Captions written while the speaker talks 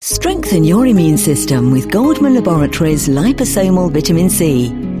Strengthen your immune system with Goldman Laboratories liposomal vitamin C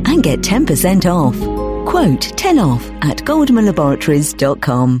and get 10% off. Quote 10 off at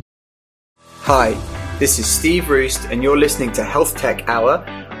goldmanlaboratories.com. Hi, this is Steve Roost and you're listening to HealthTech Hour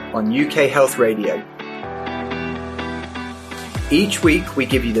on UK Health Radio. Each week we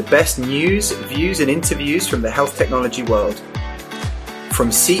give you the best news, views and interviews from the health technology world.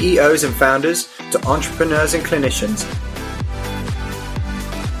 From CEOs and founders to entrepreneurs and clinicians,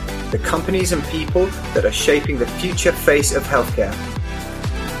 the companies and people that are shaping the future face of healthcare.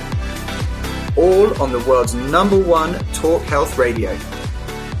 All on the world's #1 talk health radio.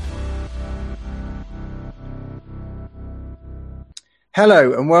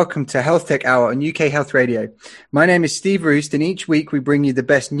 Hello and welcome to HealthTech Hour on UK Health Radio. My name is Steve Roost and each week we bring you the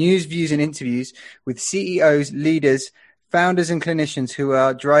best news, views and interviews with CEOs, leaders, founders and clinicians who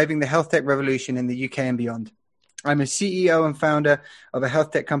are driving the health tech revolution in the UK and beyond. I'm a CEO and founder of a health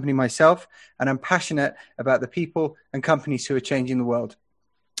tech company myself, and I'm passionate about the people and companies who are changing the world.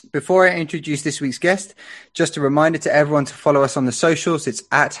 Before I introduce this week's guest, just a reminder to everyone to follow us on the socials. It's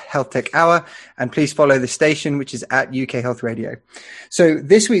at HealthTech Hour, and please follow the station, which is at UK Health Radio. So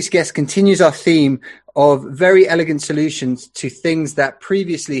this week's guest continues our theme of very elegant solutions to things that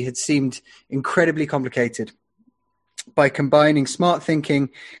previously had seemed incredibly complicated. By combining smart thinking,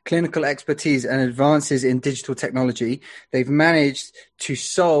 clinical expertise, and advances in digital technology, they've managed to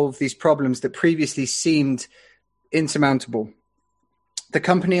solve these problems that previously seemed insurmountable. The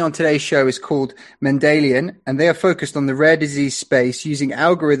company on today's show is called Mendelian, and they are focused on the rare disease space using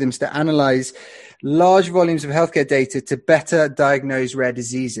algorithms to analyze large volumes of healthcare data to better diagnose rare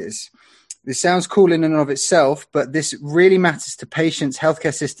diseases. This sounds cool in and of itself, but this really matters to patients,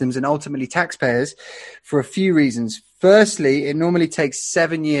 healthcare systems, and ultimately taxpayers for a few reasons. Firstly, it normally takes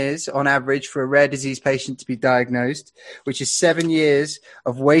 7 years on average for a rare disease patient to be diagnosed, which is 7 years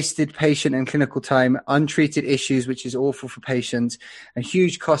of wasted patient and clinical time, untreated issues, which is awful for patients, and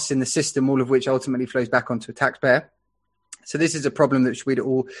huge costs in the system, all of which ultimately flows back onto a taxpayer. So this is a problem that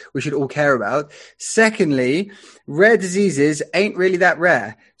we should all care about. Secondly, rare diseases ain't really that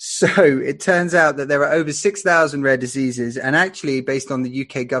rare. So it turns out that there are over 6,000 rare diseases. And actually, based on the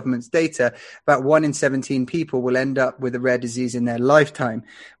UK government's data, about 1 in 17 people will end up with a rare disease in their lifetime,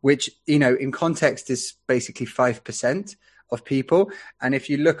 which, in context is basically 5% of people. And if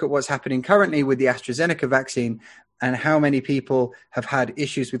you look at what's happening currently with the AstraZeneca vaccine, and how many people have had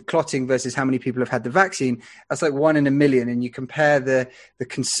issues with clotting versus how many people have had the vaccine, that's like 1 in a million. And you compare the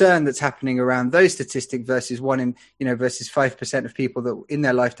concern that's happening around those statistics versus versus 5% of people that in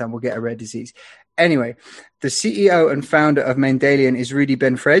their lifetime will get a rare disease. Anyway, the CEO and founder of Mendelian is Rudy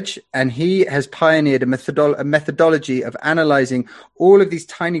Benfredj, and he has pioneered a methodology of analyzing all of these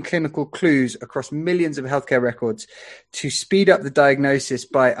tiny clinical clues across millions of healthcare records to speed up the diagnosis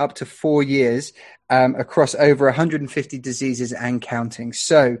by up to 4 years across over 150 diseases and counting.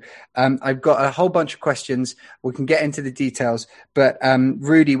 So I've got a whole bunch of questions. We can get into the details, but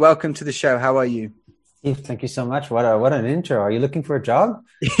Rudy, welcome to the show. How are you? Steve, thank you so much. What an intro. Are you looking for a job?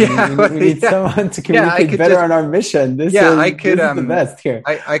 Yeah, we need someone to communicate better on our mission. This is the best here.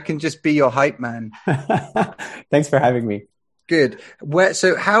 I can just be your hype man. Thanks for having me. Good.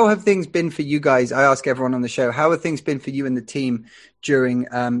 So how have things been for you guys? I ask everyone on the show, how have things been for you and the team during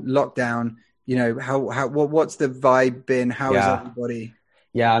lockdown? What's the vibe been? How is everybody?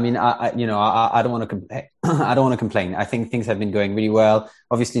 Yeah, I mean, I don't want to complain. I don't want to complain. I think things have been going really well.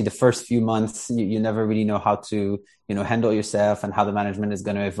 Obviously, the first few months, you never really know how to, handle yourself and how the management is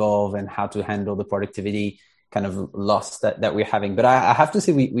going to evolve and how to handle the productivity kind of loss that we're having. But I have to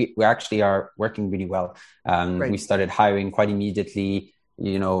say, we actually are working really well. We started hiring quite immediately,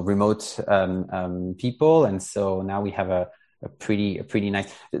 remote people, and so now we have a pretty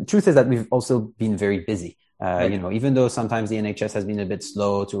nice. The truth is that we've also been very busy. Even though sometimes the NHS has been a bit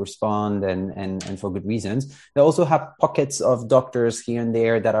slow to respond and for good reasons, they also have pockets of doctors here and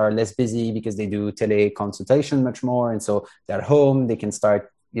there that are less busy because they do teleconsultation much more. And so they're at home, they can start,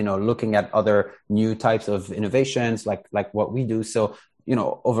 looking at other new types of innovations like what we do. So,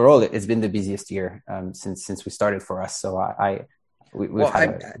 overall, it's been the busiest year since we started for us. So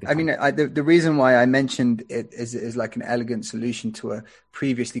the reason why I mentioned it is like an elegant solution to a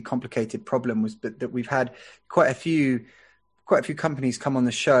previously complicated problem was that we've had quite a few companies come on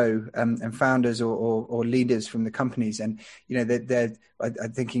the show and founders or leaders from the companies, and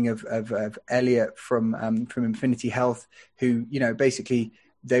I'm thinking of Elliot from Infinity Health, who basically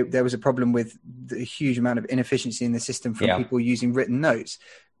there was a problem with the huge amount of inefficiency in the system from people using written notes.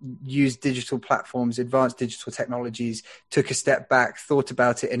 used digital platforms, advanced digital technologies, took a step back, thought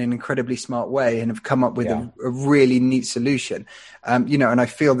about it in an incredibly smart way, and have come up with a really neat solution. And I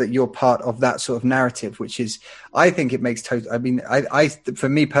feel that you're part of that sort of narrative, which is, I think it makes total. I mean, I for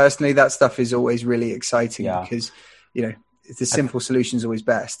me personally, that stuff is always really exciting because, the simple solution is always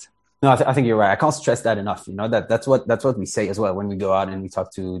best. No, I think you're right. I can't stress that enough. That's what we say as well when we go out and we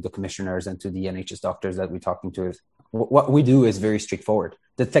talk to the commissioners and to the NHS doctors that we're talking to. Is what we do is very straightforward.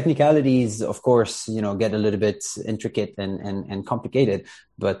 The technicalities, of course, get a little bit intricate and complicated,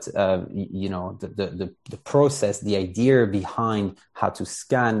 but the process, the idea behind how to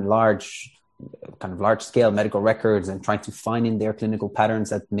scan large scale medical records and trying to find in their clinical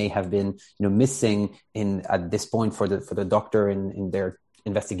patterns that may have been missing at this point for the doctor in their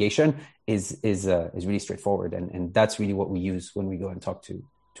investigation is really straightforward, and that's really what we use when we go and talk to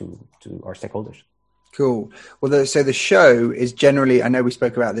our stakeholders. Cool. Well, so the show is generally, I know we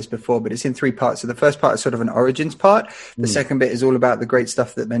spoke about this before, but it's in 3 parts. So the first part is sort of an origins part. The second bit is all about the great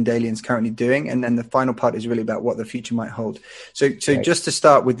stuff that Mendelian's currently doing. And then the final part is really about what the future might hold. So right. Just to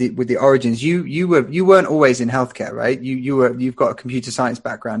start with the origins, you weren't always in healthcare, right? You've got a computer science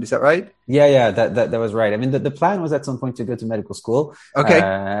background. Is that right? Yeah, that was right. I mean, the plan was at some point to go to medical school. Okay.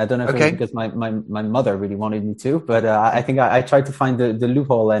 I don't know if it was because my mother really wanted me to, but I think I tried to find the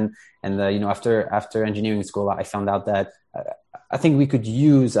loophole, and after engineering school, I found out that I think we could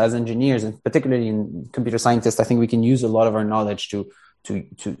use, as engineers, and particularly in computer scientists, I think we can use a lot of our knowledge to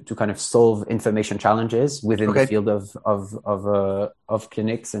kind of solve information challenges within the field of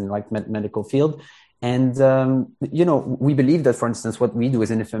clinics and like medical field. And, we believe that, for instance, what we do is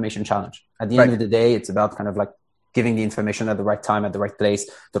an information challenge. At the end of the day, it's about kind of like giving the information at the right time, at the right place,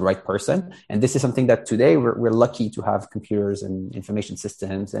 the right person. And this is something that today we're lucky to have computers and information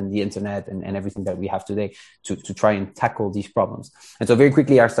systems and the internet and everything that we have today to try and tackle these problems. And so very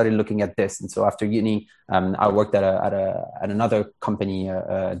quickly, I started looking at this. And so after uni, I worked at another company,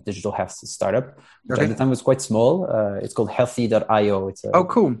 a digital health startup, which at the time was quite small. It's called healthy.io. It's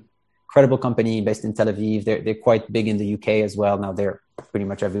cool. Incredible company based in Tel Aviv. They're quite big in the UK as well. Now they're pretty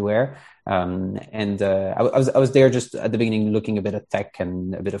much everywhere. I was there just at the beginning looking a bit at tech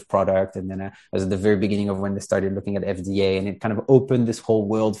and a bit of product. And then I was at the very beginning of when they started looking at FDA, and it kind of opened this whole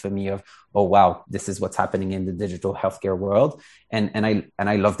world for me of, oh, wow, this is what's happening in the digital healthcare world. And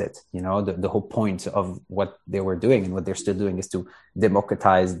I loved it. The whole point of what they were doing and what they're still doing is to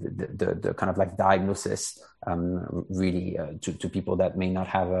democratize the kind of like diagnosis, really to people that may not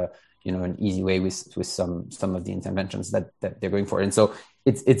have an easy way with some of the interventions that they're going for. And so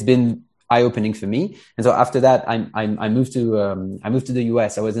it's been eye-opening for me. And so after that, I moved to the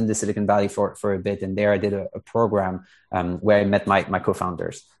US. I was in the Silicon Valley for a bit, and there I did a program where I met my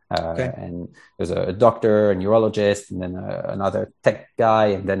co-founders. And there's a doctor, a neurologist, and then another tech guy,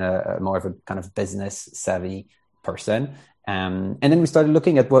 and then a more of a kind of business savvy person. And then we started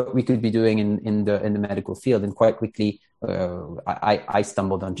looking at what we could be doing in the medical field, and quite quickly I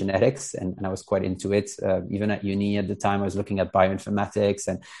stumbled on genetics, and I was quite into it. Even at uni at the time, I was looking at bioinformatics,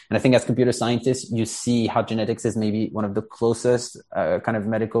 and I think as computer scientists, you see how genetics is maybe one of the closest kind of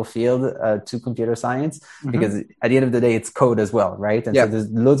medical field to computer science, because at the end of the day, it's code as well, right? And so there's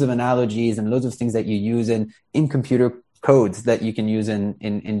loads of analogies and loads of things that you use in computer codes that you can use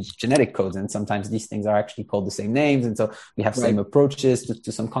in genetic codes. And sometimes these things are actually called the same names. And so we have same approaches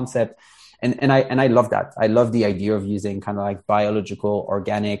to some concept. And I love that. I love the idea of using kind of like biological,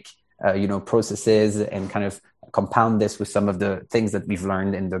 organic, processes, and kind of compound this with some of the things that we've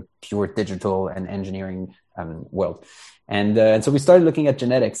learned in the pure digital and engineering world. And so we started looking at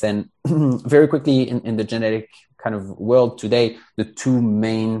genetics, and very quickly in the genetic kind of world today, the two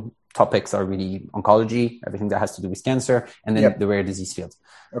main topics are really oncology, everything that has to do with cancer, and then the rare disease field.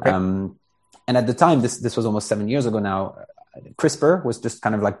 And at the time, this was almost 7 years ago now, CRISPR was just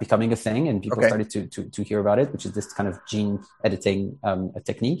kind of like becoming a thing, and people started to hear about it, which is this kind of gene editing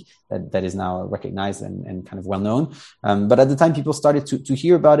technique that is now recognized and kind of well known. But at the time, people started to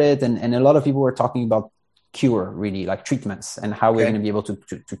hear about it, and a lot of people were talking about cure, really, like treatments, and how we're going to be able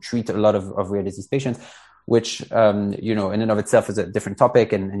to treat a lot of rare disease patients, which, in and of itself is a different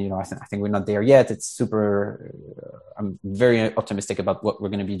topic. And I think we're not there yet. It's super, I'm very optimistic about what we're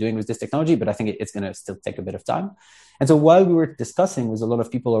going to be doing with this technology, but I think it's going to still take a bit of time. And so while we were discussing with a lot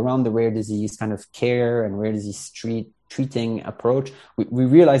of people around the rare disease kind of care and rare disease treating approach, we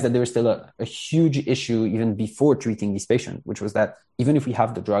realized that there was still a huge issue even before treating these patients, which was that even if we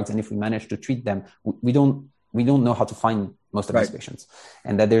have the drugs and if we manage to treat them, we don't we don't know how to find most of these patients,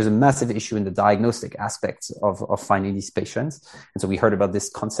 and that there's a massive issue in the diagnostic aspects of finding these patients. And so we heard about this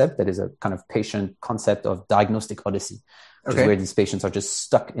concept that is a kind of patient concept of diagnostic odyssey, which is where these patients are just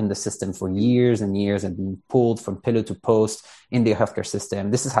stuck in the system for years and years and being pulled from pillar to post in the healthcare system.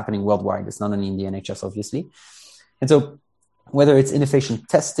 This is happening worldwide. It's not only in the NHS, obviously. And so whether it's inefficient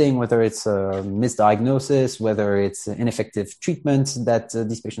testing, whether it's a misdiagnosis, whether it's ineffective treatment that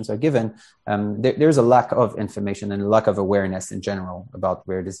these patients are given, there's a lack of information and a lack of awareness in general about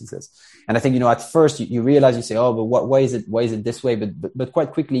rare diseases. And I think, at first you realize, you say, oh, but why is it this way? But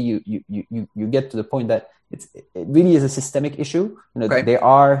quite quickly you get to the point that it really is a systemic issue. There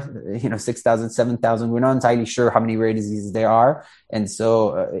are 6,000, 7,000. We're not entirely sure how many rare diseases there are, and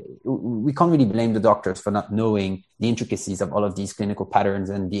so we can't really blame the doctors for not knowing the intricacies of all of these clinical patterns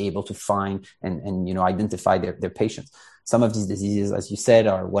and be able to find and identify their patients. Some of these diseases, as you said,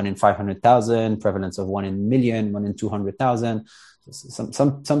 are 1 in 500,000, prevalence of 1 in a million, 1 in 200,000.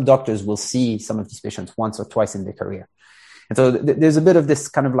 Some doctors will see some of these patients once or twice in their career, and so there's a bit of this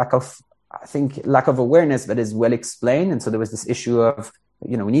kind of lack of awareness that is well explained. And so there was this issue of,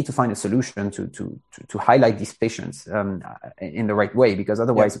 we need to find a solution to highlight these patients in the right way, because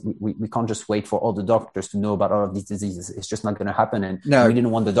otherwise we can't just wait for all the doctors to know about all of these diseases. It's just not going to happen. And we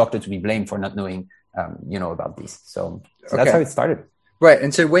didn't want the doctor to be blamed for not knowing, about these. So that's how it started. Right.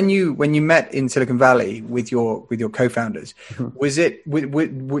 And so when you met in Silicon Valley with your co-founders, was it,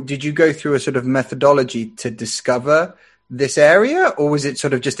 did you go through a sort of methodology to discover this area, or was it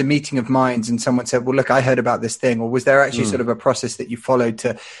sort of just a meeting of minds and someone said, well, look, I heard about this thing? Or was there actually sort of a process that you followed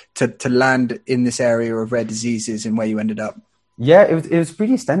to land in this area of rare diseases and where you ended up? Yeah, it was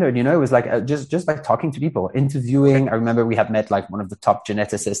pretty standard. It was like just by talking to people, interviewing. I remember we had met like one of the top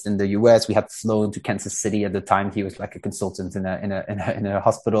geneticists in the US. We had flown to Kansas City at the time. He was like a consultant in a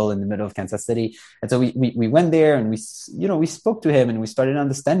hospital in the middle of Kansas City. And so we went there and we spoke to him and we started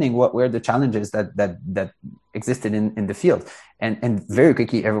understanding what were the challenges that existed in the field. And very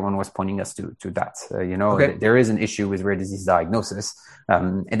quickly, everyone was pointing us to that. There is an issue with rare disease diagnosis.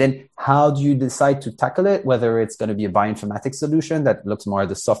 And then how do you decide to tackle it? Whether it's going to be a bioinformatics solution that looks more at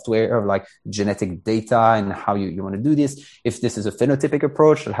the software of like genetic data and how you want to do this. If this is a phenotypic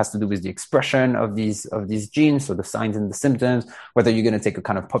approach that has to do with the expression of these genes, so the signs and the symptoms, whether you're going to take a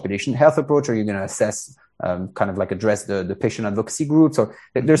kind of population health approach or you're going to assess kind of like address the patient advocacy groups, or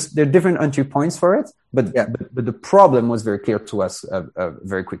there are different entry points for it. But the problem was very clear to us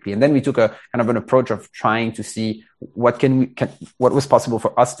very quickly. And then we took a kind of an approach of trying to see what was possible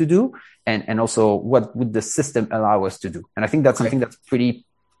for us to do, and also what would the system allow us to do. And I think that's something that's pretty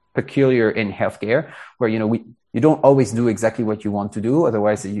peculiar in healthcare, where you don't always do exactly what you want to do.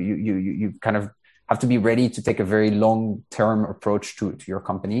 Otherwise, you kind of have to be ready to take a very long-term approach to your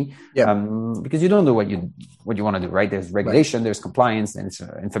company, because you don't know what you want to do, right? There's regulation, there's compliance, and it's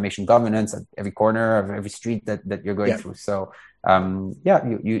information governance at every corner of every street that you're going through. So,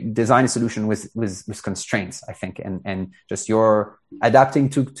 you design a solution with constraints, I think, and just your adapting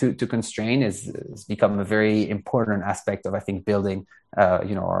to constraint has become a very important aspect of, I think, building,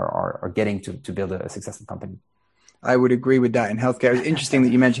 or getting to build a successful company. I would agree with that in healthcare. It's interesting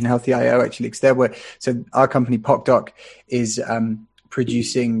that you mentioned Healthy.io actually, because so our company PocDoc is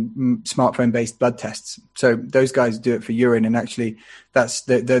producing smartphone-based blood tests. So those guys do it for urine, and actually those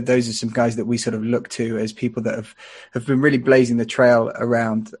are some guys that we sort of look to as people that have been really blazing the trail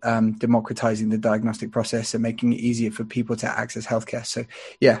around democratizing the diagnostic process and making it easier for people to access healthcare. So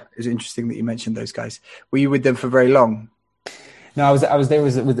yeah, it's interesting that you mentioned those guys. Were you with them for very long? No, I was there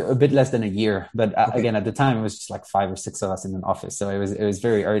with a bit less than a year, but again, at the time it was just like 5 or 6 of us in an office, so it was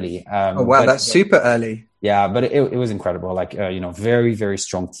very early. Oh wow, that's super early. Yeah, but it was incredible. Like very, very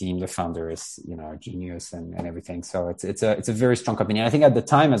strong team. The founder is a genius and everything. So it's a very strong company. And I think at the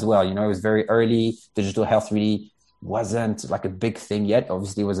time as well, it was very early. Digital health really wasn't like a big thing yet.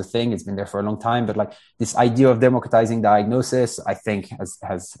 Obviously, it was a thing. It's been there for a long time, but like this idea of democratizing diagnosis, I think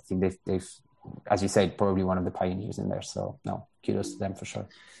they've, as you said, probably one of the pioneers in there. So no, kudos to them for sure.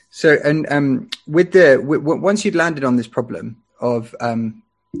 So, and once you'd landed on this problem of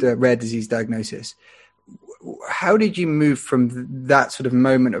the rare disease diagnosis, how did you move from that sort of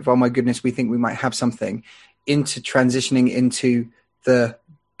moment of, oh my goodness, we think we might have something, into transitioning into the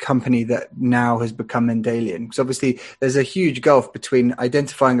company that now has become Mendelian? Because obviously there's a huge gulf between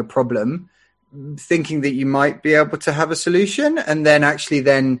identifying a problem, thinking that you might be able to have a solution, and then actually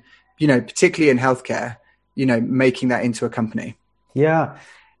particularly in healthcare, making that into a company. Yeah.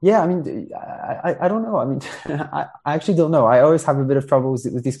 Yeah, I mean, I don't know. I mean, I actually don't know. I always have a bit of trouble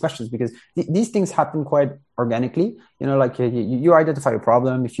with these questions because these things happen quite organically. You know, like you identify a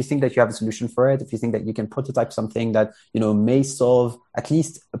problem. If you think that you have a solution for it, if you think that you can prototype something that, you know, may solve at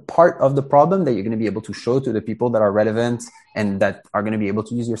least a part of the problem that you're going to be able to show to the people that are relevant and that are going to be able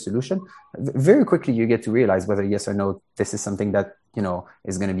to use your solution, very quickly you get to realize whether yes or no, this is something that, you know,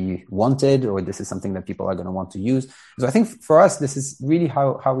 is going to be wanted, or this is something that people are going to want to use. So I think for us, this is really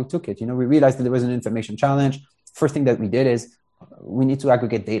how we took it. You know, we realized that there was an information challenge. First thing that we did is we need to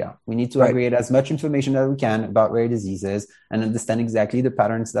aggregate data. We need to aggregate as much information as we can about rare diseases and understand exactly the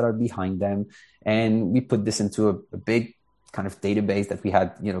patterns that are behind them. And we put this into a big kind of database that we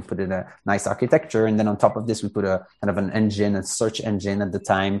had, you know, put in a nice architecture. And then on top of this, we put a kind of an engine, a search engine at the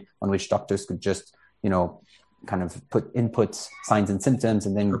time on which doctors could just, you know, kind of put inputs, signs and symptoms,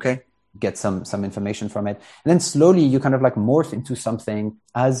 and then get some information from it. And then slowly you kind of like morph into something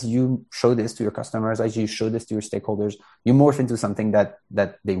as you show this to your customers, as you show this to your stakeholders, you morph into something that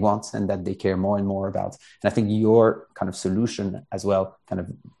they want and that they care more and more about. And I think your kind of solution as well kind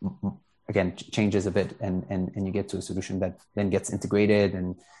of, again, changes a bit and you get to a solution that then gets integrated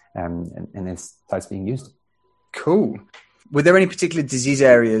and it starts being used. Cool. Were there any particular disease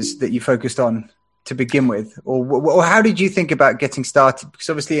areas that you focused on to begin with, or how did you think about getting started? Because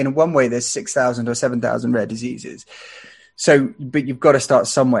obviously in one way there's 6,000 or 7,000 rare diseases. So, but you've got to start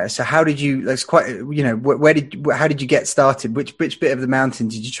somewhere. So how did you, that's quite, you know, how did you get started? Which bit of the mountain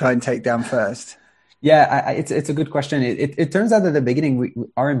did you try and take down first? Yeah, it's a good question. It turns out that at the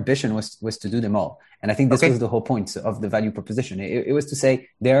beginning, our ambition was to do them all. And I think this was the whole point of the value proposition. It was to say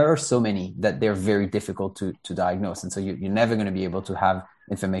there are so many that they're very difficult to diagnose. And so you're never going to be able to have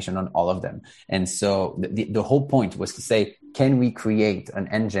information on all of them. And so the whole point was to say, can we create an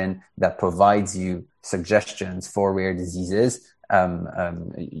engine that provides you suggestions for rare diseases,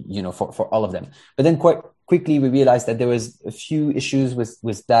 you know, for all of them? But then quite quickly, we realized that there was a few issues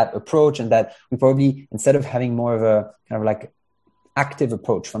with that approach, and that we probably, instead of having more of a kind of like active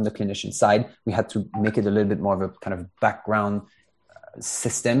approach from the clinician side, we had to make it a little bit more of a kind of background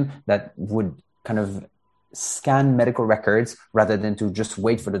system that would kind of scan medical records rather than to just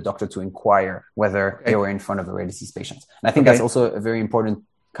wait for the doctor to inquire whether they were in front of a rare disease patient. And I think that's also a very important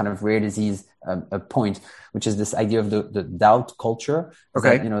kind of rare disease point, which is this idea of the doubt culture.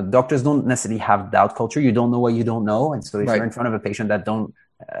 That, you know, doctors don't necessarily have doubt culture. You don't know what you don't know. And so if you're in front of a patient that don't,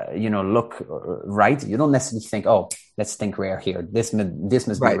 you know, look right, you don't necessarily think, oh, let's think rare here. This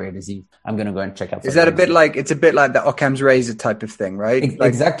must be a rare disease. I'm going to go and check out. Is that a bit like, it's a bit like the Occam's razor type of thing, right?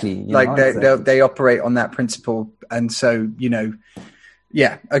 Exactly. Like they operate on that principle. And so, you know,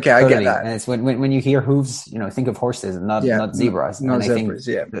 yeah. Okay. I get that. And it's when you hear hooves, you know, think of horses and not zebras. Not and zebras,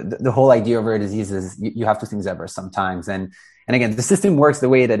 I think the whole idea of rare disease is you have to think zebras sometimes. And again, the system works the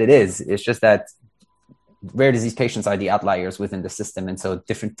way that it is. It's just that rare disease patients are the outliers within the system. And so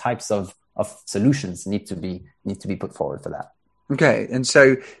different types of solutions need to be put forward for that. Okay. And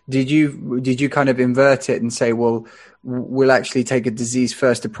so did you kind of invert it and say, well, we'll actually take a disease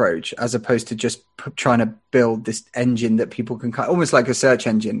first approach as opposed to just trying to build this engine that people can almost like a search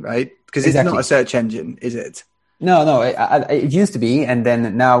engine, right? Because it's not a search engine, is it? No, it used to be. And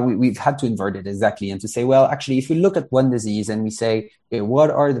then now we've had to invert it exactly. And to say, well, actually, if we look at one disease and we say, okay,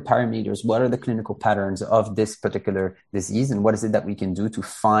 what are the parameters? What are the clinical patterns of this particular disease? And what is it that we can do to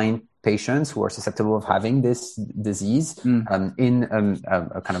find patients who are susceptible of having this disease in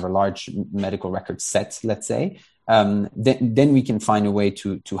a kind of a large medical record set, let's say, then we can find a way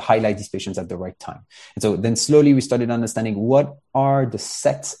to highlight these patients at the right time. And so then slowly we started understanding what are the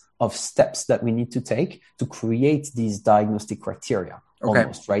sets of steps that we need to take to create these diagnostic criteria,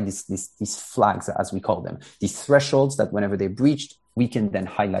 almost, right? These flags, as we call them, these thresholds that whenever they're breached, we can then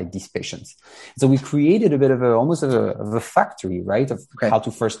highlight these patients. So we created a bit of almost of a factory, right? Of how to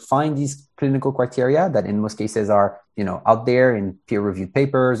first find these clinical criteria that in most cases are, you know, out there in peer-reviewed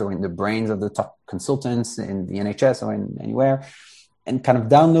papers or in the brains of the top consultants in the NHS or in anywhere, and kind of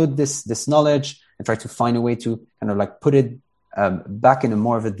download this knowledge and try to find a way to kind of like put it back in a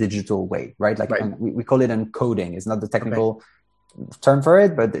more of a digital way, right? Like we call it encoding. It's not the technical term for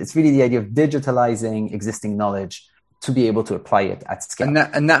it, but it's really the idea of digitalizing existing knowledge to be able to apply it at scale.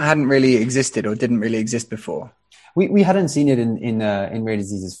 And that hadn't really existed or didn't really exist before. We hadn't seen it in rare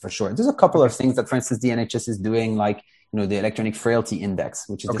diseases for sure. There's a couple of things that, for instance, the NHS is doing, like, you know, the electronic frailty index,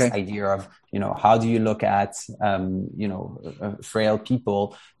 which is this idea of, you know, how do you look at, frail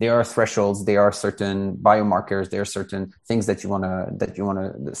people? There are thresholds, there are certain biomarkers, there are certain things that you want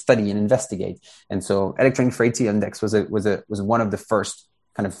to study and investigate. And so electronic frailty index was one of the first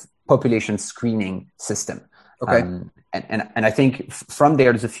kind of population screening system. And I think from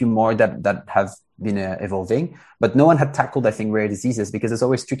there's a few more that have been evolving, but no one had tackled, I think, rare diseases, because it's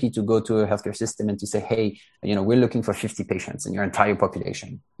always tricky to go to a healthcare system and to say, hey, we're looking for 50 patients in your entire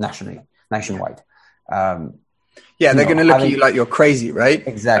population nationwide. Yeah, they're going to look at you like you're crazy, right?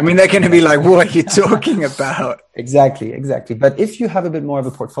 Exactly. I mean, they're going to be like, what are you talking about? Exactly. But if you have a bit more of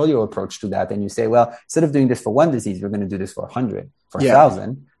a portfolio approach to that, and you say, well, instead of doing this for one disease, we're going to do this for 100, for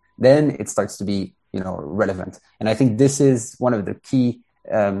 1,000, then it starts to be, relevant. And I think this is one of the key,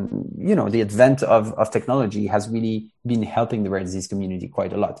 the advent of technology has really been helping the rare disease community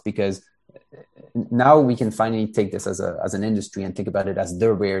quite a lot, because now we can finally take this as an industry and think about it as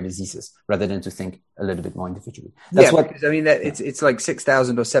the rare diseases rather than to think a little bit more individually. Because, I mean, it's like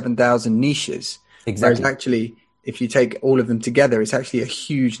 6,000 or 7,000 niches. Exactly. Whereas actually, if you take all of them together, it's actually a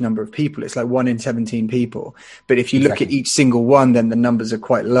huge number of people. It's like 1 in 17 people. But if you look at each single one, then the numbers are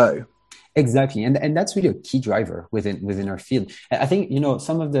quite low. Exactly, and that's really a key driver within our field. And I think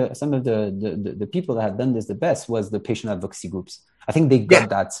some of the people that had done this the best was the patient advocacy groups. I think they got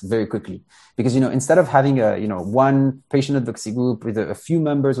that very quickly, because instead of having one patient advocacy group with a few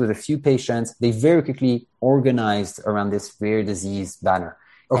members, with a few patients, they very quickly organized around this rare disease banner.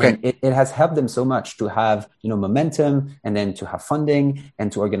 Okay. And it has helped them so much to have, momentum, and then to have funding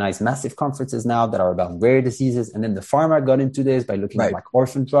and to organize massive conferences now that are about rare diseases. And then the pharma got into this by looking at like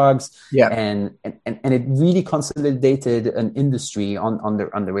orphan drugs. Yeah. And it really consolidated an industry on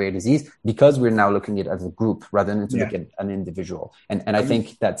the rare disease, because we're now looking at it as a group rather than to look at an individual. And I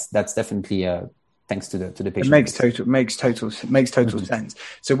think that's definitely thanks to the patient. It makes total sense.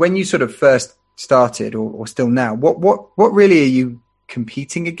 So when you sort of first started, or still now, what really are you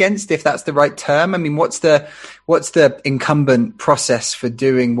competing against, if that's the right term? I mean, what's the incumbent process for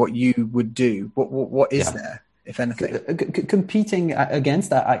doing what you would do? What is there, if anything? Competing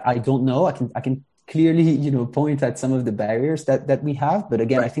against, I don't know. I can clearly, point at some of the barriers that we have, but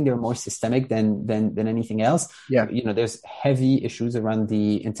again, I think they're more systemic than anything else. Yeah. There's heavy issues around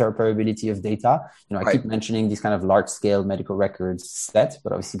the interoperability of data. I keep mentioning these kind of large scale medical records set,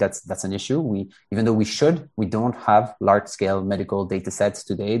 but obviously that's an issue. Even though we don't have large scale medical data sets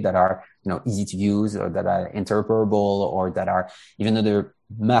today that are, easy to use, or that are interoperable, or that are, even though they're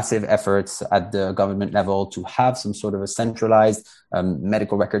massive efforts at the government level to have some sort of a centralized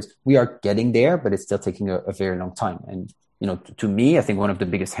medical records, we are getting there, but it's still taking a very long time. And, to me, I think one of the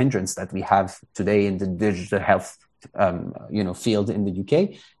biggest hindrance that we have today in the digital health, field in the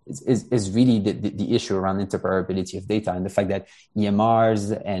UK is really the issue around interoperability of data, and the fact that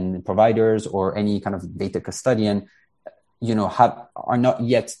EMRs and providers, or any kind of data custodian, are not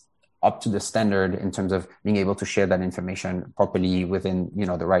yet up to the standard in terms of being able to share that information properly within,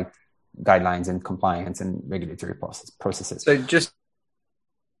 the right guidelines and compliance and regulatory processes. So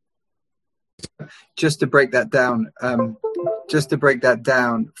just to break that down,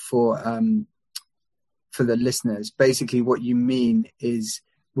 for the listeners, basically what you mean is,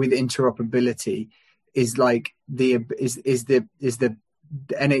 with interoperability, is like the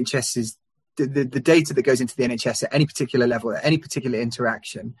NHS's the data that goes into the NHS at any particular level, at any particular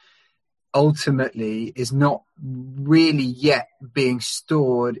interaction, ultimately is not really yet being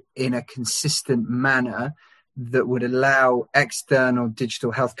stored in a consistent manner that would allow external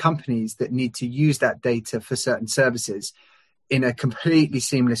digital health companies that need to use that data for certain services in a completely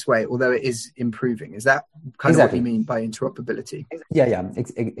seamless way, although it is improving. Is that kind of what you mean by interoperability? Yeah,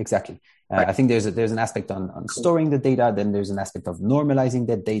 exactly. I think there's an aspect on storing the data, then there's an aspect of normalizing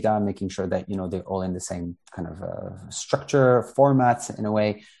that data, making sure that, they're all in the same kind of structure, format in a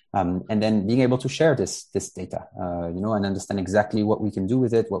way. And then being able to share this data, and understand exactly what we can do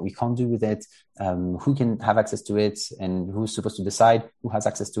with it, what we can't do with it, who can have access to it, and who's supposed to decide who has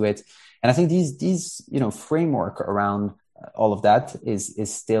access to it. And I think these framework around all of that is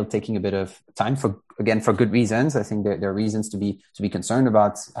still taking a bit of time, for good reasons. I think there are reasons to be concerned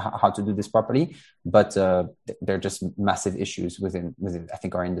about how to do this properly, but there are just massive issues within I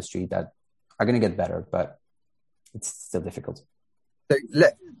think our industry that are going to get better, but it's still difficult.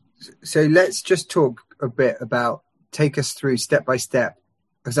 So let's just talk a bit about, take us through step by step,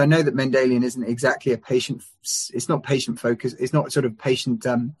 because I know that Mendelian isn't exactly it's not patient focused. It's not sort of patient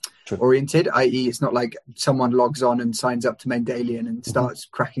oriented, i.e. it's not like someone logs on and signs up to Mendelian and starts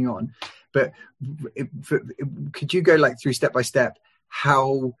cracking on. But could you go through step by step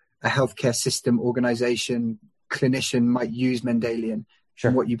how a healthcare system, organization, clinician might use Mendelian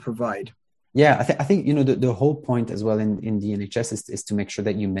and what you provide? Yeah, I think the whole point as well in the NHS is to make sure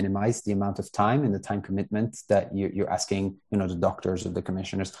that you minimize the amount of time and the time commitment that you're asking, the doctors or the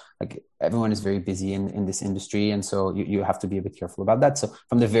commissioners. Like, everyone is very busy in this industry, and so you have to be a bit careful about that. So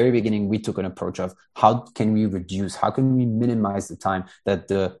from the very beginning, we took an approach of how can we minimize the time that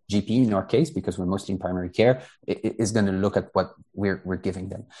the GP, in our case, because we're mostly in primary care, is going to look at what we're giving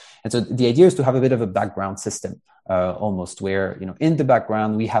them. And so the idea is to have a bit of a background system. Almost where, in the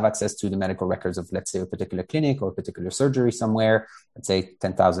background, we have access to the medical records of, let's say, a particular clinic or a particular surgery somewhere, let's say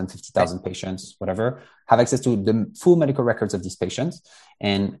 10,000, 50,000 patients, whatever, have access to the full medical records of these patients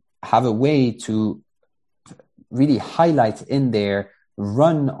and have a way to really highlight in there,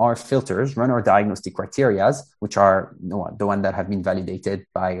 run our filters, run our diagnostic criteria, which are the one that have been validated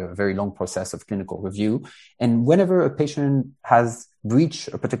by a very long process of clinical review. And whenever a patient has breached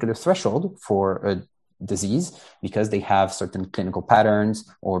a particular threshold for a disease, because they have certain clinical patterns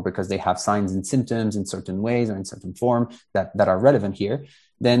or because they have signs and symptoms in certain ways or in certain form that are relevant here,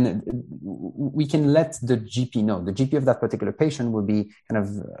 then we can let the GP know. The GP of that particular patient will be kind of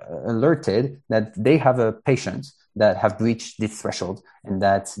alerted that they have a patient that have breached this threshold and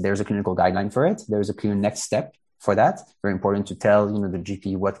that there's a clinical guideline for it. There's a clear next step for that. Very important to tell, the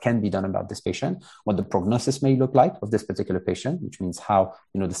GP what can be done about this patient, what the prognosis may look like of this particular patient, which means how,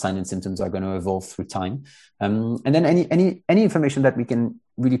 the signs and symptoms are going to evolve through time. And then any information that we can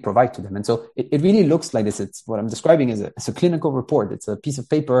really provide to them. And so it really looks like this. It's what I'm describing is a clinical report. It's a piece of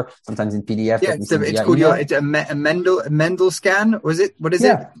paper, sometimes in PDF. Yeah, it's called a Mendel scan. Was it? What is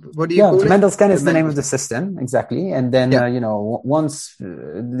it? What do you call it? Mendel scan is the name of the system. Exactly. And then, once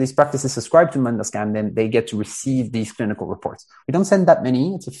these practices subscribe to Mendel scan, then they get to receive these clinical reports. We don't send that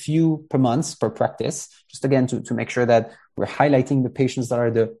many. It's a few per month per practice, just again, to make sure that we're highlighting the patients that are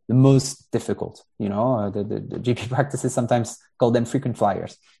the most difficult. The GP practices sometimes call them frequent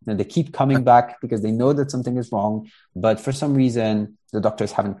flyers. They keep coming back because they know that something is wrong, but for some reason, the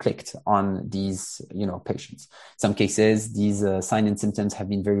doctors haven't clicked on these, patients. In some cases, these signs and symptoms have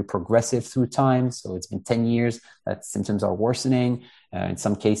been very progressive through time. So it's been 10 years that symptoms are worsening. In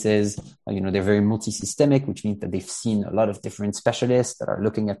some cases, they're very multi-systemic, which means that they've seen a lot of different specialists that are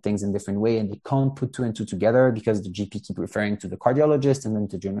looking at things in different way, and they can't put two and two together because the GP keep referring to the cardiologist and then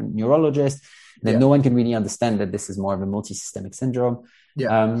to the neurologist. Then no one can really understand that this is more of a multi-systemic syndrome.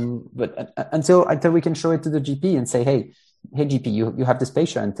 But until we can show it to the GP and say, hey GP, you have this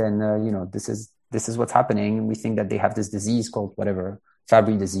patient, and this is what's happening. And we think that they have this disease called whatever,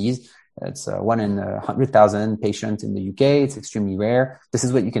 Fabry disease. It's 1 in 100,000 patient in the UK. It's extremely rare. This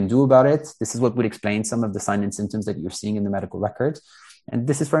is what you can do about it. This is what would explain some of the signs and symptoms that you're seeing in the medical records. And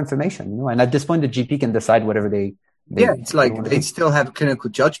this is for information, And at this point, the GP can decide whatever they it's like they still have clinical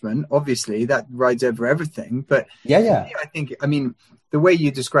judgment. Obviously, that rides over everything. But I think, the way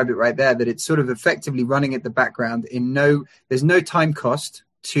you describe it right there, that it's sort of effectively running at the background there's no time cost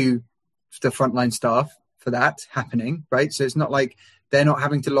to the frontline staff for that happening, right? So it's not like they're not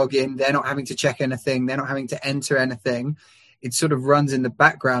having to log in, they're not having to check anything, they're not having to enter anything. It sort of runs in the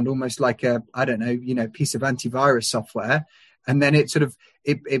background, almost like a piece of antivirus software. And then it sort of,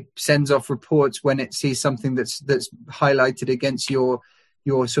 it sends off reports when it sees something that's highlighted against your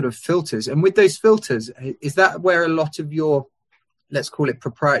sort of filters. And with those filters, is that where a lot of your, let's call it,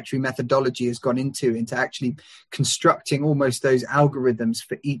 proprietary methodology has gone into actually constructing almost those algorithms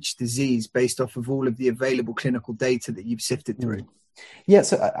for each disease based off of all of the available clinical data that you've sifted through? Yeah,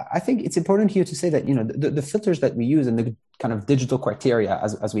 so I think it's important here to say that, the filters that we use and the kind of digital criteria,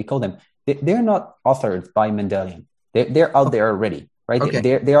 as we call them, they're not authored by Mendelian. They're out there already, right? Okay.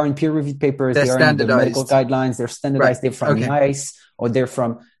 They are in peer-reviewed papers. They are in the medical guidelines. They're standardized. Right. They're from NICE, or they're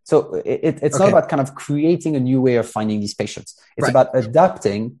from... So it's not about kind of creating a new way of finding these patients. It's about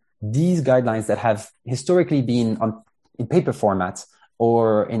adapting these guidelines that have historically been in paper formats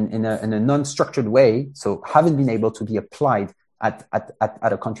or in a non-structured way, so haven't been able to be applied at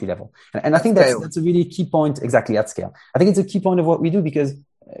a country level. And I think that's a really key point, exactly, at scale. I think it's a key point of what we do because,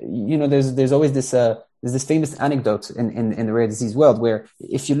 there's always this famous anecdote in the rare disease world where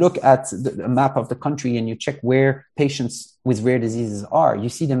if you look at a map of the country and you check where patients with rare diseases are, you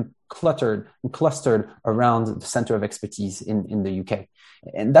see them cluttered and clustered around the center of expertise in the UK.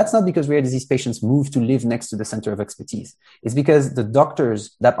 And that's not because rare disease patients move to live next to the center of expertise. It's because the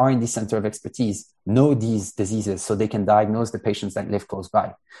doctors that are in the center of expertise know these diseases so they can diagnose the patients that live close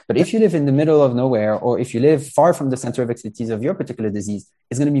by. But if you live in the middle of nowhere, or if you live far from the center of expertise of your particular disease,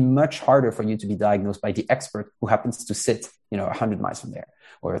 it's going to be much harder for you to be diagnosed by the expert who happens to sit, 100 miles from there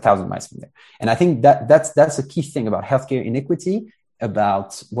or 1,000 miles from there. And I think that's a key thing about healthcare inequity.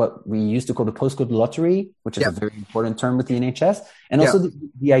 about what we used to call the postcode lottery, which is a very important term with the NHS, and also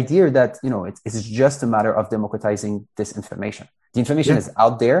the idea that, you know, it's just a matter of democratizing this information. The information is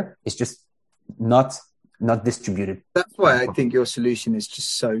out there; it's just not distributed. That's why I think your solution is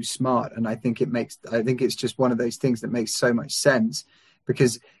just so smart, and I think it's just one of those things that makes so much sense,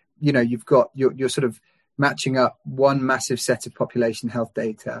 because, you know, you've got you're sort of matching up one massive set of population health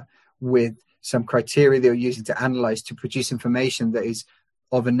data with some criteria that you're using to analyze to produce information that is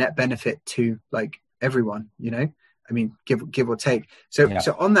of a net benefit to like everyone, you know, I mean, give or take. So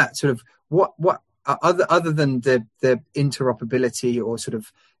on that sort of what other than the interoperability or sort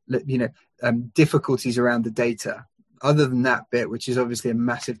of, you know, difficulties around the data, other than that bit, which is obviously a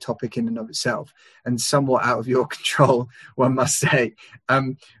massive topic in and of itself and somewhat out of your control, one must say,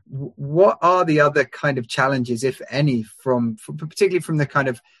 what are the other kind of challenges, if any, particularly from the kind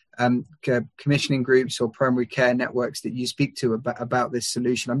of commissioning groups or primary care networks that you speak to about this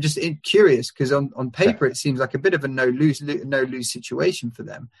solution? I'm just curious, because on paper it seems like a bit of a no lose situation for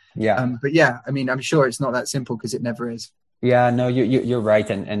them. But I mean, I'm sure it's not that simple, because it never is. Yeah, no, you're right,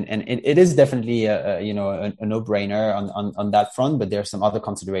 and it is definitely a no-brainer on that front. But there are some other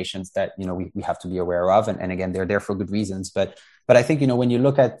considerations that, you know, we have to be aware of, and again, they're there for good reasons. But I think, you know, when you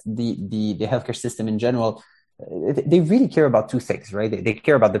look at the healthcare system in general, they really care about two things, right? They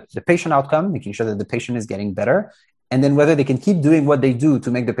care about the patient outcome, making sure that the patient is getting better, and then whether they can keep doing what they do to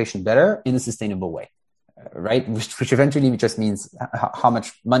make the patient better in a sustainable way. Right, which eventually just means how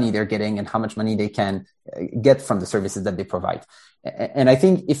much money they're getting and how much money they can get from the services that they provide. And I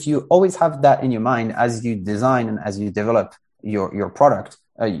think if you always have that in your mind as you design and as you develop your product,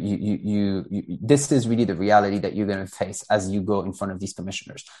 this is really the reality that you're going to face as you go in front of these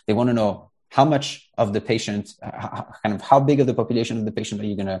commissioners. They want to know how much of the patient, kind of how big of the population of the patient are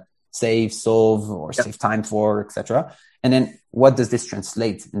you going to solve or save time for, etc. And then what does this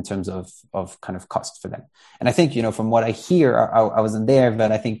translate in terms of kind of cost for them? And I think, you know, from what I hear, I wasn't there,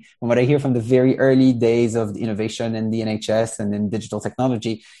 but I think from what I hear from the very early days of the innovation in the NHS and in digital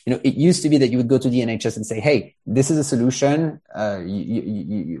technology, you know, it used to be that you would go to the NHS and say, hey, this is a solution.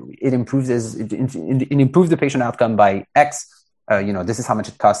 It improves the patient outcome by X. You know, this is how much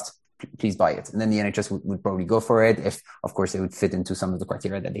it costs. Please buy it. And then the NHS would probably go for it if, of course, it would fit into some of the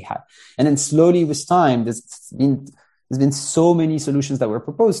criteria that they had. And then slowly with time, there's been so many solutions that were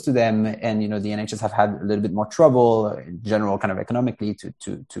proposed to them. And, you know, the NHS have had a little bit more trouble in general, kind of economically to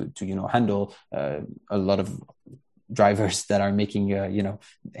you know, handle a lot of drivers that are making, you know,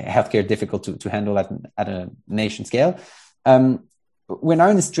 healthcare difficult to handle at a nation scale. We're now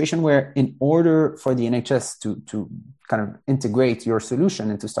in a situation where, in order for the NHS to kind of integrate your solution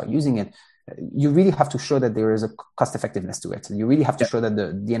and to start using it, you really have to show that there is a cost effectiveness to it. You really have to show that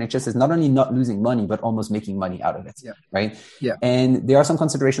the NHS is not only not losing money, but almost making money out of it. Right. And there are some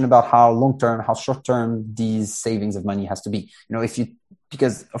consideration about how long-term, how short-term these savings of money has to be. You know,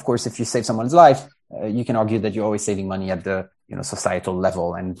 because of course, if you save someone's life, you can argue that you're always saving money at the, you know, societal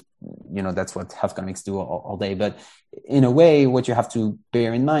level. And, you know, that's what health economics do all day. But in a way, what you have to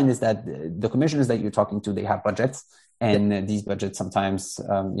bear in mind is that the commissioners that you're talking to, they have budgets. And these budgets sometimes,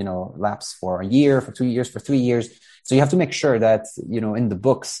 you know, lapse for a year, for 2 years, for 3 years. So you have to make sure that, you know, in the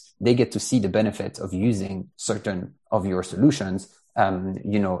books, they get to see the benefit of using certain of your solutions,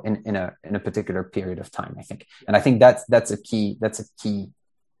 you know, in a particular period of time, I think. And I think that's a key,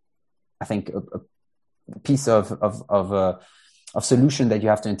 I think, a piece of solution that you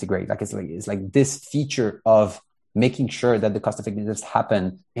have to integrate. Like it's like this feature of making sure that the cost effectiveness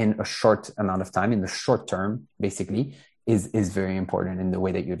happen in a short amount of time, in the short term, basically, is very important in the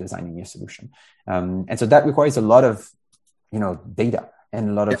way that you're designing your solution. And so that requires a lot of, you know, data and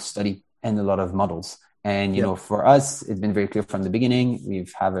a lot of study and a lot of models. And, you know, for us, it's been very clear from the beginning.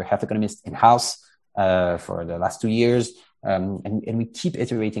 We've had a health economist in-house for the last 2 years. And we keep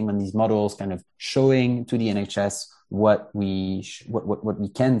iterating on these models, kind of showing to the NHS what we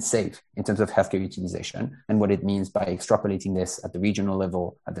can save in terms of healthcare utilization and what it means by extrapolating this at the regional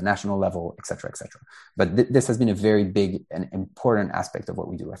level, at the national level, et cetera, et cetera. But this has been a very big and important aspect of what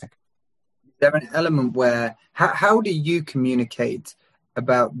we do, I think. Is there an element where, how do you communicate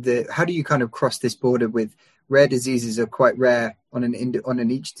about how do you kind of cross this border with rare diseases are quite rare on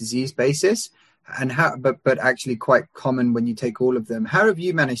an each disease basis, and but actually quite common when you take all of them? How have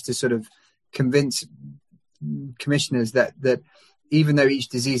you managed to sort of convince commissioners that even though each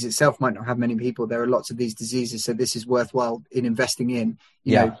disease itself might not have many people, there are lots of these diseases, so this is worthwhile in investing in,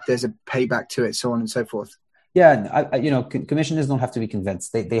 you know, there's a payback to it, so on and so forth? Yeah, you know, commissioners don't have to be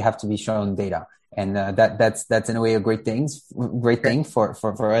convinced. They have to be shown data. And that's in a way a great thing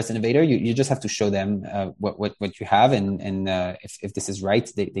for us innovator. You just have to show them what you have, and if this is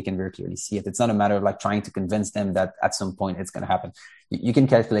right, they can very clearly see it. It's not a matter of like trying to convince them that at some point it's going to happen. You can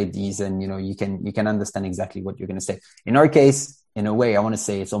calculate these, and you can understand exactly what you're going to say. In our case, in a way, I want to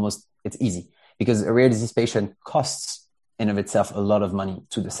say it's easy, because a rare disease patient costs in of itself a lot of money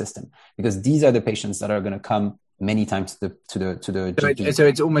to the system, because these are the patients that are going to come many times to the GP. So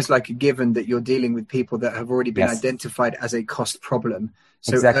it's almost like a given that you're dealing with people that have already been identified as a cost problem.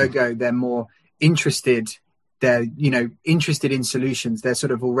 So ergo, they're more interested. They're interested in solutions. They're sort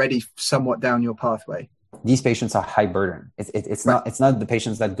of already somewhat down your pathway. These patients are high burden. It's not the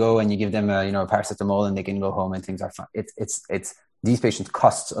patients that go and you give them a paracetamol and they can go home and things are fine. It's these patients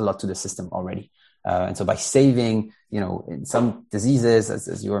cost a lot to the system already. And so by saving, in some diseases,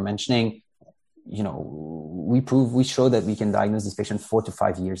 as you were mentioning, we show that we can diagnose this patient 4 to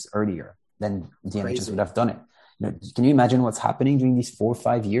 5 years earlier than the NHS would have done it. Can you imagine what's happening during these 4 or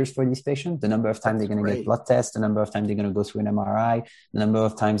 5 years for these patients? The number of times they're going to get blood tests, the number of times they're going to go through an MRI, the number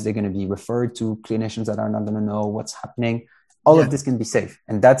of times they're going to be referred to clinicians that are not going to know what's happening. All of this can be saved.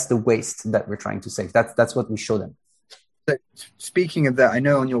 And that's the waste that we're trying to save. That's what we show them. So speaking of that, I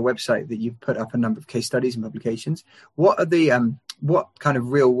know on your website that you've put up a number of case studies and publications. What are the what kind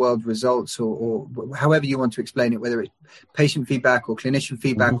of real world results, or however you want to explain it, whether it's patient feedback or clinician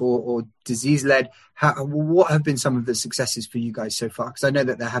feedback or disease led, what have been some of the successes for you guys so far? Because I know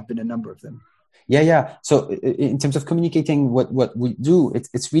that there have been a number of them. Yeah. So in terms of communicating what we do,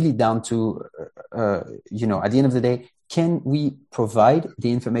 it's really down to, at the end of the day, can we provide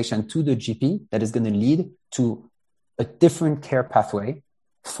the information to the GP that is going to lead to a different care pathway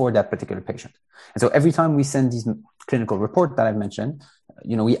for that particular patient? And so every time we send these clinical report that I've mentioned,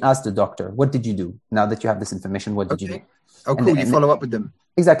 we ask the doctor, what did you do? Now that you have this information, what did you do? Oh, cool. You follow up with them.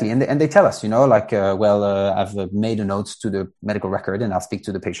 Exactly. And they tell us, I've made a note to the medical record and I'll speak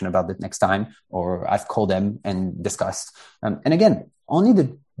to the patient about it next time, or I've called them and discussed. And again, only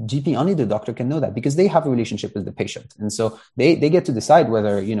the GP, only the doctor can know that, because they have a relationship with the patient. And so they get to decide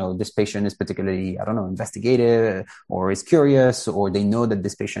whether, this patient is particularly, investigative or is curious, or they know that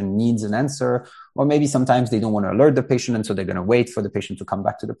this patient needs an answer, or maybe sometimes they don't want to alert the patient. And so they're going to wait for the patient to come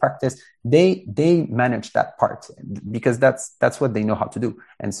back to the practice. They manage that part because that's what they know how to do.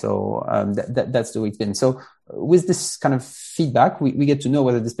 And so that's the way it's been. So with this kind of feedback, we get to know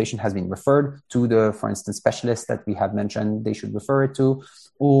whether this patient has been referred to the, for instance, specialist that we have mentioned they should refer it to,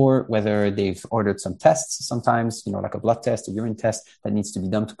 or whether they've ordered some tests sometimes, like a blood test, a urine test that needs to be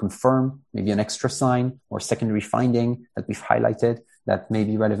done to confirm maybe an extra sign or secondary finding that we've highlighted that may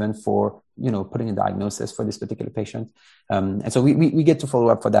be relevant for, putting a diagnosis for this particular patient. And so we get to follow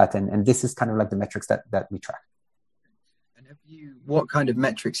up for that. And this is kind of like the metrics that we track. And what kind of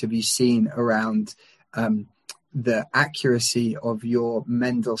metrics have you seen around the accuracy of your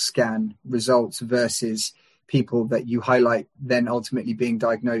Mendel scan results versus people that you highlight then ultimately being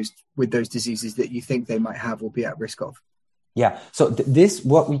diagnosed with those diseases that you think they might have or be at risk of? Yeah. So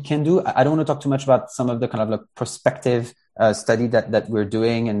what we can do, I don't want to talk too much about some of the kind of like prospective study that we're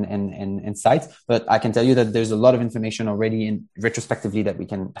doing and sites, but I can tell you that there's a lot of information already in retrospectively that we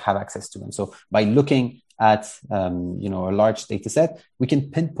can have access to. And so by looking at, a large data set, we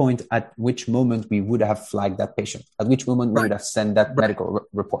can pinpoint at which moment we would have flagged that patient, at which moment we would have sent that medical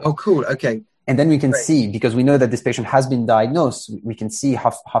report. Oh, cool. Okay. And then we can see, because we know that this patient has been diagnosed, we can see how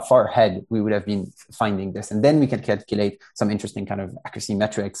far ahead we would have been finding this. And then we can calculate some interesting kind of accuracy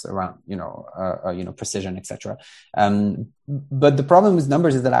metrics around, precision, etc. But the problem with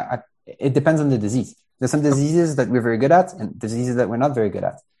numbers is that it depends on the disease. There's some diseases that we're very good at and diseases that we're not very good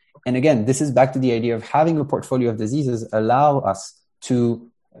at. And again, this is back to the idea of having a portfolio of diseases allow us to,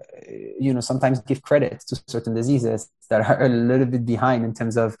 sometimes give credit to certain diseases that are a little bit behind in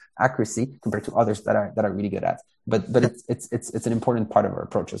terms of accuracy compared to others that are really good at. But it's an important part of our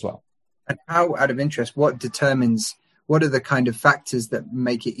approach as well. And how, out of interest, what are the kind of factors that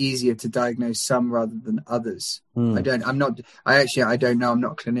make it easier to diagnose some rather than others? I don't know. I'm not a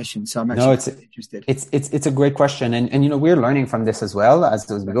clinician, so I'm actually interested. It's a great question. And we're learning from this as well as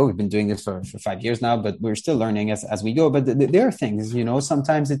we go. We've been doing this for 5 years now, but we're still learning as we go. But there are things,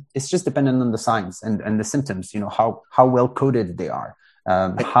 sometimes it's just dependent on the signs and the symptoms, how well coded they are.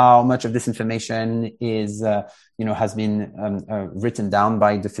 How much of this information is, has been written down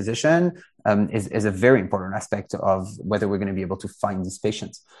by the physician is a very important aspect of whether we're going to be able to find these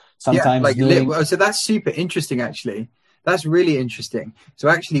patients. Sometimes, so that's super interesting. Actually, that's really interesting. So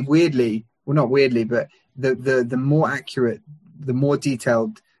actually, not weirdly, but the more accurate, the more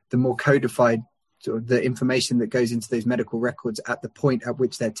detailed, the more codified sort of the information that goes into those medical records at the point at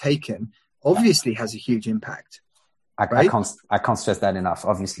which they're taken obviously has a huge impact. I can't stress that enough,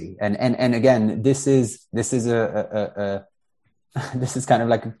 obviously. And again, this is this is kind of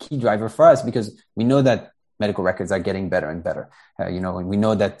like a key driver for us, because we know that medical records are getting better and better. And we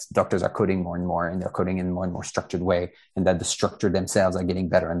know that doctors are coding more and more, and they're coding in more and more structured way, and that the structure themselves are getting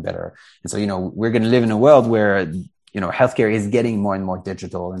better and better. And so, we're going to live in a world where, healthcare is getting more and more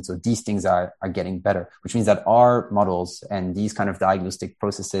digital. And so these things are getting better, which means that our models and these kind of diagnostic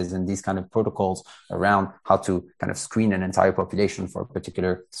processes and these kind of protocols around how to kind of screen an entire population for a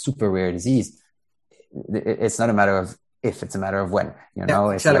particular super rare disease, it's not a matter of if, it's a matter of when, it's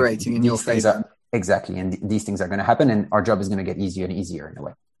accelerating in your favor. Exactly. And these things are going to happen, and our job is going to get easier and easier in a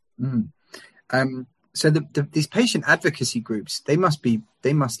way. So these patient advocacy groups, they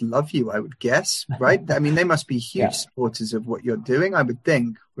must love you, I would guess, right? I mean, they must be huge supporters of what you're doing, I would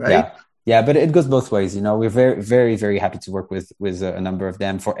think, right? Yeah, but it goes both ways. We're very, very, very happy to work with a number of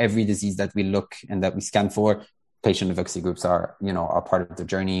them. For every disease that we look and that we scan for, patient advocacy groups are part of the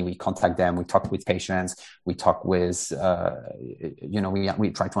journey. We contact them, we talk with patients, we talk with,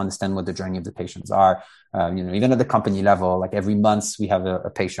 we try to understand what the journey of the patients are. Even at the company level, like every month we have a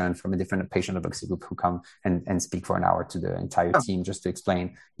patient from a different patient advocacy group who come and speak for an hour to the entire team just to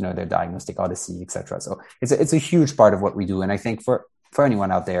explain, their diagnostic odyssey, etc. So it's a huge part of what we do. And I think for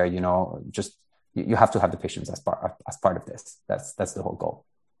anyone out there, just you have to have the patients as part of this. That's the whole goal.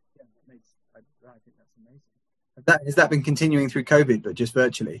 Has that been continuing through COVID, but just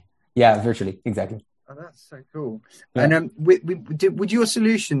virtually? Yeah, virtually. Exactly. Oh, that's so cool. Yeah. And would your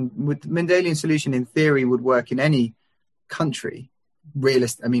solution, would Mendelian solution in theory would work in any country,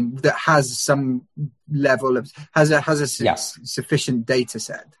 that has some level of, has a sufficient data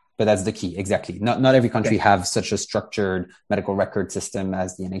set? But that's the key. Exactly. Not every country have such a structured medical record system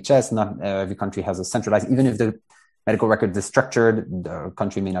as the NHS. Not every country has a centralized, even if the medical record is structured, the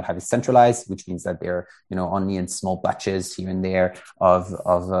country may not have it centralized, which means that they're, only in small batches here and there of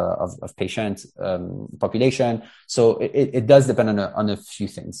patient population. So it does depend on a few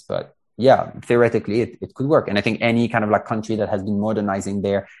things, but yeah, theoretically it could work. And I think any kind of like country that has been modernizing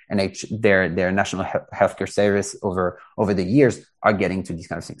their national healthcare service over the years are getting to these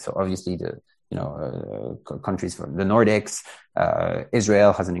kind of things. So obviously countries from the Nordics,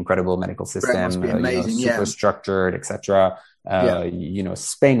 Israel has an incredible medical system, super structured, etc.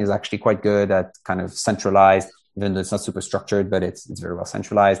 Spain is actually quite good at kind of centralized, even though it's not super structured, but it's very well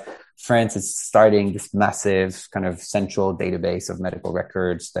centralized. France is starting this massive kind of central database of medical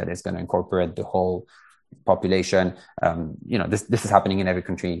records that is going to incorporate the whole population. This is happening in every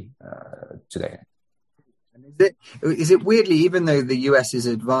country today. Is it weirdly, even though the US is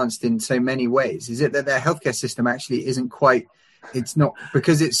advanced in so many ways, is it that their healthcare system actually isn't quite, it's not,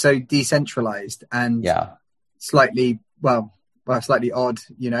 because it's so decentralized and slightly odd,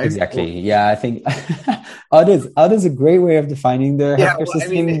 Exactly. I think odd is a great way of defining the healthcare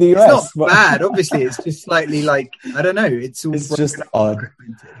system in the US. It's not bad, obviously. It's just slightly like, I don't know. It's just odd.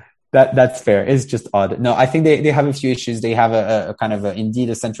 That's fair. It's just odd. No, I think they have a few issues. They have a kind of indeed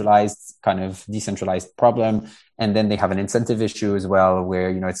a centralized kind of decentralized problem. And then they have an incentive issue as well, where,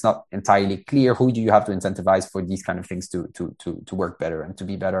 it's not entirely clear who do you have to incentivize for these kind of things to work better and to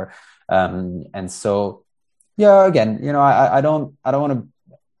be better. And so, again, I don't want to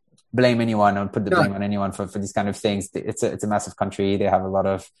blame anyone or put the blame on anyone for these kind of things. It's a massive country. They have a lot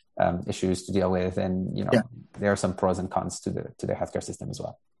of issues to deal with. And, there are some pros and cons to their healthcare system as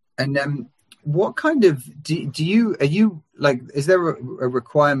well. And what kind of is there a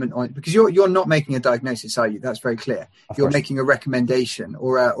requirement on, because you're not making a diagnosis, are you? That's very clear. You're making a recommendation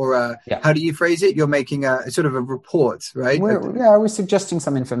or a how do you phrase it? You're making a sort of a report, right? We're suggesting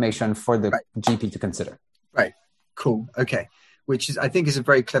some information for the GP to consider. Right. Cool. Okay. Which is, I think, is a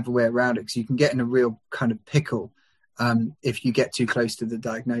very clever way around it, because you can get in a real kind of pickle if you get too close to the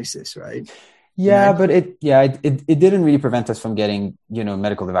diagnosis, right? But it didn't really prevent us from getting,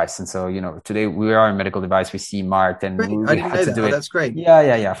 medical device. And so, today we are a medical device. We see marked, and we had to do it. That's great.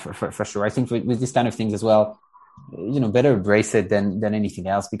 Yeah, for sure. I think with these kind of things as well, better embrace it than anything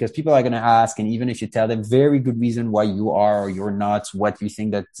else, because people are going to ask. And even if you tell them very good reason why you are or you're not what you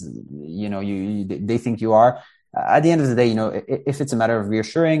think that, they think you are, at the end of the day, if it's a matter of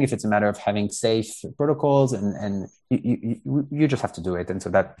reassuring, if it's a matter of having safe protocols, and you just have to do it. And so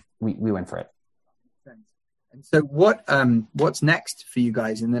that we went for it. And so what's next for you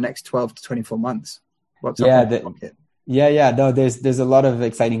guys in the next 12 to 24 months? What's No, there's a lot of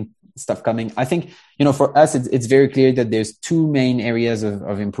exciting stuff coming. I think for us, it's very clear that there's two main areas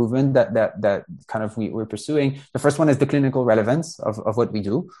of improvement that kind of we're pursuing. The first one is the clinical relevance of what we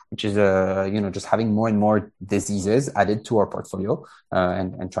do, which is, just having more and more diseases added to our portfolio,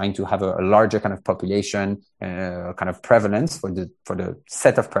 and trying to have a larger kind of population, kind of prevalence for the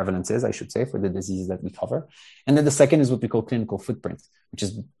set of prevalences, I should say, for the diseases that we cover. And then the second is what we call clinical footprint, which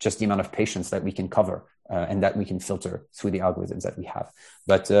is just the amount of patients that we can cover, and that we can filter through the algorithms that we have.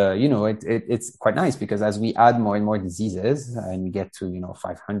 But, it's quite nice because as we add more and more diseases and we get to,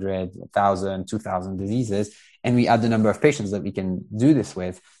 500, 1,000, 2,000 diseases, and we add the number of patients that we can do this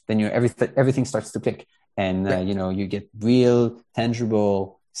with, then everything starts to click. And, you get real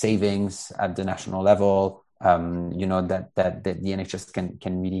tangible savings at the national level, that the NHS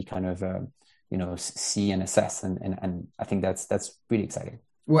can really kind of, see and assess. And I think that's really exciting.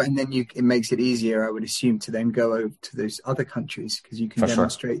 Well, and then it makes it easier, I would assume, to then go over to those other countries because you can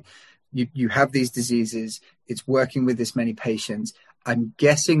demonstrate you have these diseases. It's working with this many patients. I'm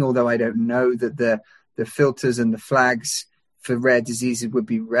guessing, although I don't know, that the filters and the flags for rare diseases would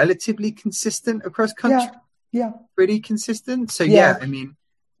be relatively consistent across countries. Yeah. Pretty consistent. So, I mean,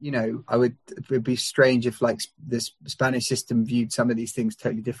 it would be strange if like this Spanish system viewed some of these things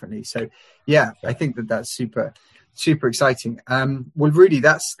totally differently. So, I think that's super, super exciting. Well, Rudy,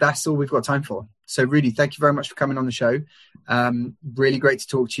 that's all we've got time for. So, Rudy, thank you very much for coming on the show. Really great to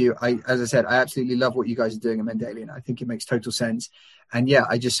talk to you. As I said, I absolutely love what you guys are doing at Mendelian. I think it makes total sense. And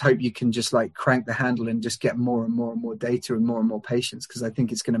I just hope you can just like crank the handle and just get more and more and more data and more patients, because I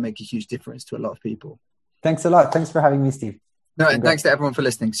think it's going to make a huge difference to a lot of people. Thanks a lot. Thanks for having me, Steve. No, and thanks to everyone for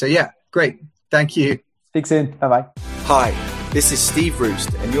listening. So great. Thank you. Speak soon. Bye-bye. Hi, this is Steve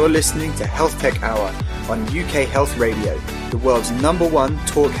Roost, and you're listening to HealthTech Hour on UK Health Radio, the world's #1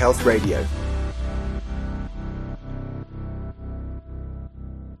 talk health radio.